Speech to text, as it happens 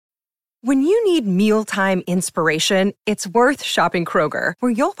When you need mealtime inspiration, it's worth shopping Kroger,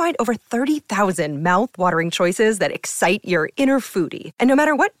 where you'll find over 30,000 mouth-watering choices that excite your inner foodie. And no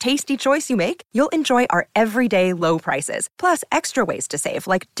matter what tasty choice you make, you'll enjoy our everyday low prices, plus extra ways to save,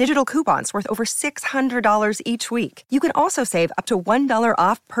 like digital coupons worth over $600 each week. You can also save up to $1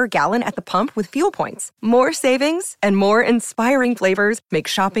 off per gallon at the pump with fuel points. More savings and more inspiring flavors make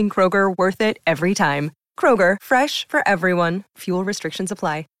shopping Kroger worth it every time. Kroger, fresh for everyone. Fuel restrictions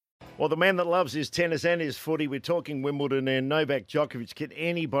apply. Well, the man that loves his tennis and his footy, we're talking Wimbledon and Novak Djokovic. Can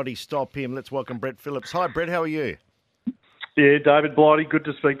anybody stop him? Let's welcome Brett Phillips. Hi, Brett, how are you? Yeah, David Blighty, good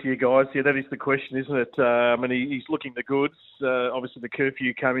to speak to you guys. Yeah, that is the question, isn't it? He's looking the goods. Obviously, the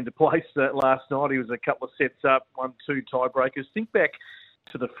curfew came into place last night. He was a couple of sets up, 1-2 tiebreakers. Think back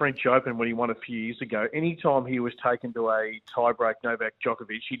to the French Open when he won a few years ago. Anytime he was taken to a tiebreak, Novak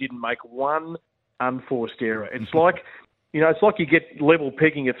Djokovic, he didn't make one unforced error. It's like... it's like you get level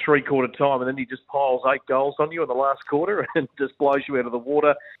pegging at three-quarter time and then he just piles 8 goals on you in the last quarter and just blows you out of the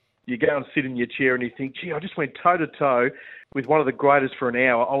water. You go and sit in your chair and you think, gee, I just went toe-to-toe with one of the greatest for an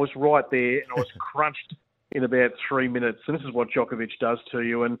hour. I was right there and I was crunched in about 3 minutes. And this is what Djokovic does to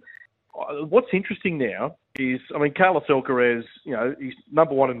you. And what's interesting now is, Carlos Alcaraz, he's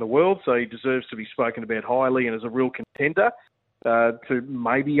number one in the world, so he deserves to be spoken about highly and is a real contender to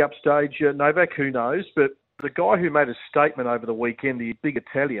maybe upstage Novak, who knows. But the guy who made a statement over the weekend, the big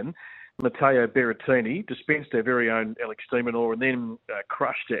Italian, Matteo Berrettini, dispensed our very own Alex de Minaur and then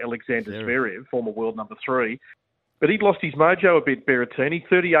crushed Alexander Zverev, former world number 3. But he'd lost his mojo a bit, Berrettini.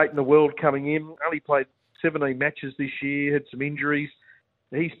 38 in the world coming in, only played 17 matches this year, had some injuries.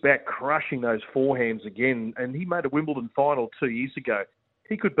 He's back crushing those forehands again, and he made a Wimbledon final 2 years ago.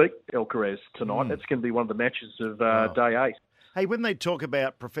 He could beat Alcaraz tonight. That's going to be one of the matches of day 8. Hey, when they talk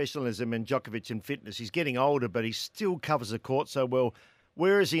about professionalism and Djokovic and fitness, he's getting older, but he still covers the court so well.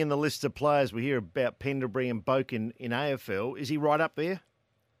 Where is he in the list of players? We hear about Pendlebury and Boak in AFL. Is he right up there?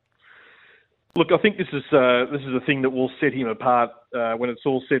 Look, I think this is a thing that will set him apart when it's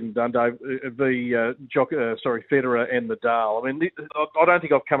all said and done, Dave. Federer and Nadal. I don't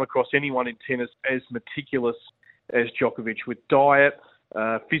think I've come across anyone in tennis as meticulous as Djokovic with diet,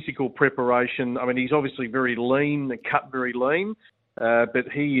 physical preparation. He's obviously very lean, cut very lean, but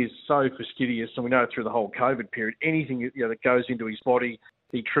he is so fastidious, and we know through the whole COVID period, anything that goes into his body,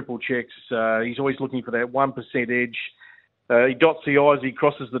 he triple checks. He's always looking for that 1% edge. He dots the I's, he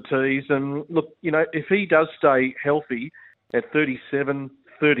crosses the T's, and look, if he does stay healthy at 37,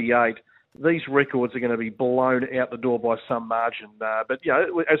 38, these records are going to be blown out the door by some margin. But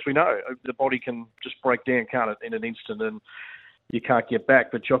as we know, the body can just break down, can't it, in an instant, and you can't get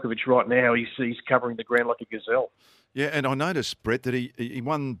back. But Djokovic right now, he's covering the ground like a gazelle. Yeah, and I noticed, Brett, that he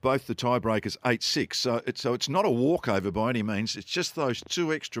won both the tiebreakers 8-6. So it's not a walkover by any means. It's just those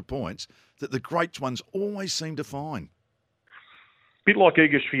 2 extra points that the great ones always seem to find. Bit like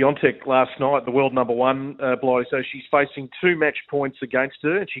Iga Swiatek last night, the world number 1, Blighty. So she's facing 2 match points against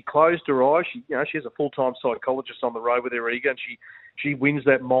her, and she closed her eyes. She has a full-time psychologist on the road with her, Iga, and she wins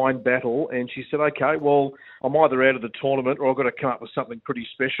that mind battle. And she said, okay, well, I'm either out of the tournament or I've got to come up with something pretty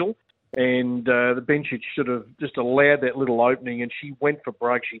special. And the bench should have just allowed that little opening, and she went for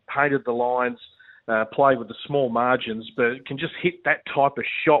broke. She painted the lines, played with the small margins, but can just hit that type of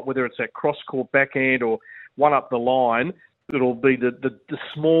shot, whether it's that cross-court backhand or one up the line. It'll be the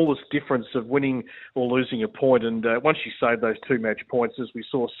smallest difference of winning or losing a point. And once she saved those 2 match points, as we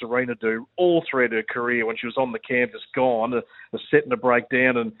saw Serena do all throughout her career when she was on the canvas, gone, a set and a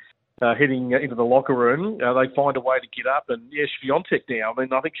breakdown and heading into the locker room, they find a way to get up. And, Swiatek now,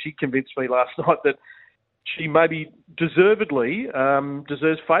 I think she convinced me last night that she maybe deservedly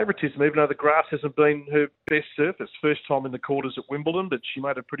deserves favouritism, even though the grass hasn't been her best surface. First time in the quarters at Wimbledon, but she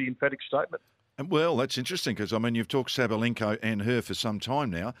made a pretty emphatic statement. And well, that's interesting because, you've talked Sabalenka and her for some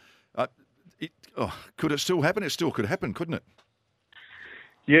time now. Could it still happen? It still could happen, couldn't it?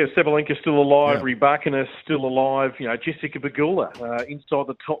 Yeah, Sabalenka's still alive. Yeah. Rybakina's still alive. Jessica Pegula inside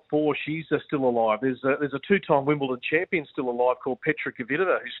the top 4, she's still alive. There's a 2-time Wimbledon champion still alive called Petra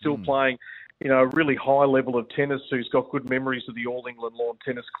Kvitova, who's still playing a really high level of tennis, who's got good memories of the All England Lawn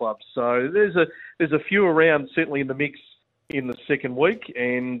Tennis Club. So there's a few around certainly in the mix in the second week,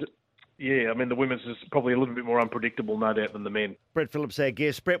 and the women's is probably a little bit more unpredictable, no doubt, than the men. Brett Phillips, our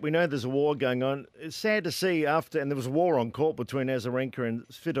guest. Brett, we know there's a war going on. It's sad to see and there was a war on court between Azarenka and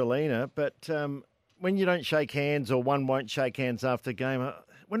Svitolina, but when you don't shake hands or one won't shake hands after a game,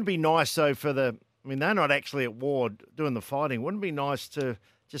 wouldn't it be nice, though, they're not actually at war doing the fighting. Wouldn't it be nice to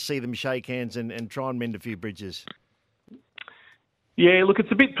just see them shake hands and try and mend a few bridges? Yeah, look,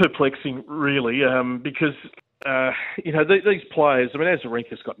 it's a bit perplexing, really, because these players, I mean,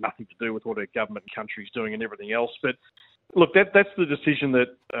 Azarenka's got nothing to do with what her government and country's doing and everything else, but look, that's the decision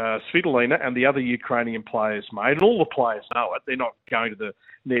that Svitolina and the other Ukrainian players made, and all the players know it. They're not going to the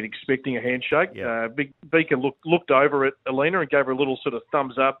net expecting a handshake. Yeah. Vika looked over at Alina and gave her a little sort of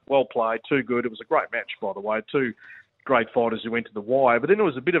thumbs up. Well played, too good. It was a great match, by the way. Two great fighters who went to the wire. But then there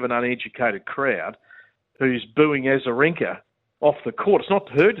was a bit of an uneducated crowd who's booing Azarenka off the court. It's not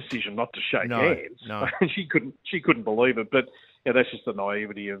her decision not to shake hands. No. She couldn't believe it. But that's just the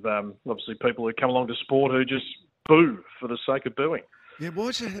naivety of obviously people who come along to sport who just boo for the sake of booing. Yeah, why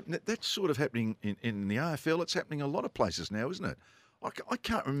is that happening? That's sort of happening in the AFL. It's happening a lot of places now, isn't it? I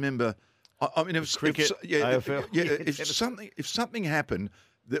can't remember. I mean, Cricket, AFL. If something happened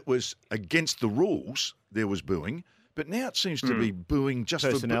that was against the rules, there was booing. But now it seems to be booing just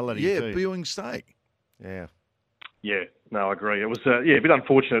personality. For booing sake. Yeah. Yeah, no, I agree. It was a bit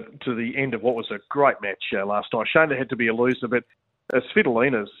unfortunate to the end of what was a great match last night. Shame there had to be a loser, but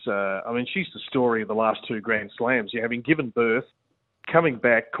Svitolina's, she's the story of the last two Grand Slams. Having given birth, coming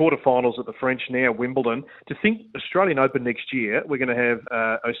back, quarterfinals at the French, now Wimbledon. To think Australian Open next year, we're going to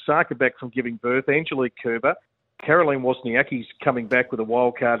have Osaka back from giving birth, Angelique Kerber, Caroline Wozniacki's coming back with a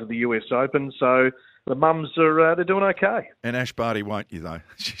wild card to the US Open. So the mums are they're doing okay. And Ash Barty won't, though.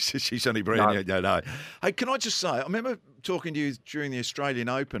 She's only breathing. No. Hey, can I just say, I remember talking to you during the Australian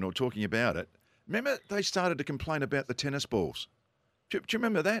Open or talking about it. Remember they started to complain about the tennis balls. Do you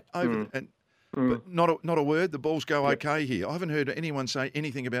remember that? But not a word. The balls go okay here. I haven't heard anyone say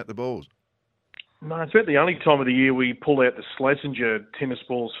anything about the balls. No, it's about the only time of the year we pull out the Schlesinger tennis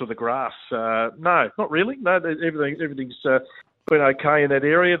balls for the grass. No, not really. No, everything's been okay in that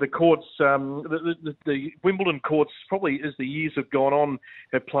area. The courts, the Wimbledon courts, probably as the years have gone on,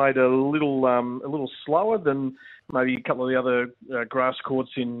 have played a little slower than maybe a couple of the other grass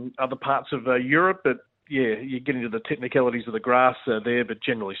courts in other parts of Europe. But yeah, you get into the technicalities of the grass there. But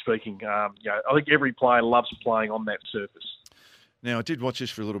generally speaking, I think every player loves playing on that surface. Now, I did watch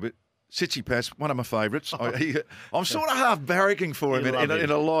this for a little bit. Tsitsipas, one of my favourites. I'm sort of half barracking for him in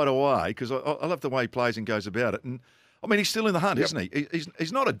a lighter way because I love the way he plays and goes about it. And I mean, he's still in the hunt, isn't he?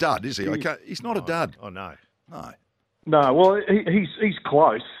 He's not a dud, is he? He's not a dud. Oh, no. No, well, he's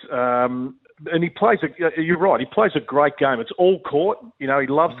close. And he plays, you're right, he plays a great game. It's all court. He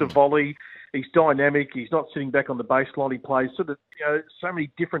loves to volley. He's dynamic. He's not sitting back on the baseline. He plays sort of, so many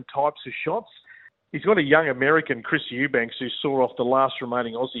different types of shots. He's got a young American, Chris Eubanks, who saw off the last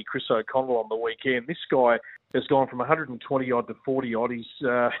remaining Aussie, Chris O'Connell, on the weekend. This guy has gone from 120-odd to 40-odd.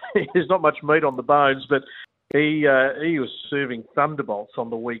 There's not much meat on the bones, but he was serving thunderbolts on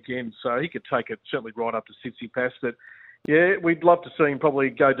the weekend, so he could take it certainly right up to Tsitsipas. But, yeah, we'd love to see him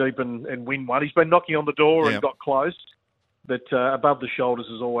probably go deep and win one. He's been knocking on the door and got close. But above the shoulders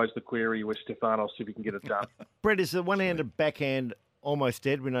is always the query with Stefanos, see if he can get it done. Brett, is the one-handed backhand almost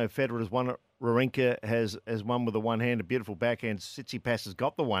dead? We know Federer's won it. Wawrinka has won with a one-hander, beautiful backhand. Tsitsipas has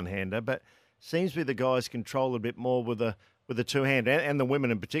got the one-hander, but seems to be the guys control a bit more with the two-hand and the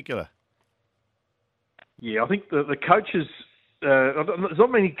women in particular. Yeah, I think the coaches, there's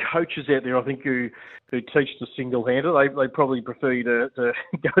not many coaches out there, I think, who teach the single-hander. They probably prefer you to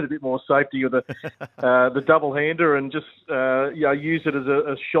go with a bit more safety with the double-hander and just use it as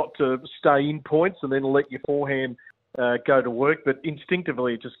a shot to stay in points and then let your forehand go to work. But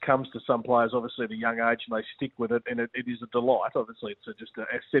instinctively, it just comes to some players, obviously, at a young age, and they stick with it, and it is a delight. Obviously, it's just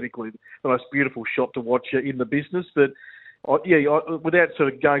aesthetically the most beautiful shot to watch in the business. But without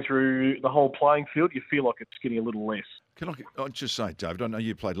sort of going through the whole playing field, you feel like it's getting a little less. Can I just say, David, I know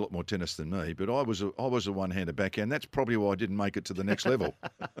you played a lot more tennis than me, but I was a one-hander backhand. That's probably why I didn't make it to the next level.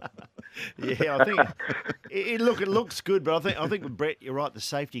 Yeah, I think it looks good, but I think with Brett, you're right. The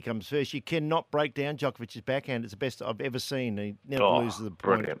safety comes first. You cannot break down Djokovic's backhand. It's the best I've ever seen. He never loses the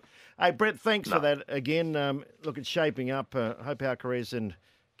point. Brilliant. Hey, Brett, thanks for that again. Look, it's shaping up. Hope Alcaraz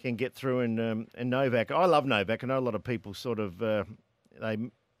can get through and Novak. I love Novak. I know a lot of people sort of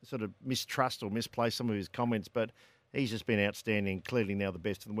mistrust or misplace some of his comments, but he's just been outstanding. Clearly now the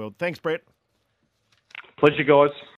best in the world. Thanks, Brett. Pleasure, guys.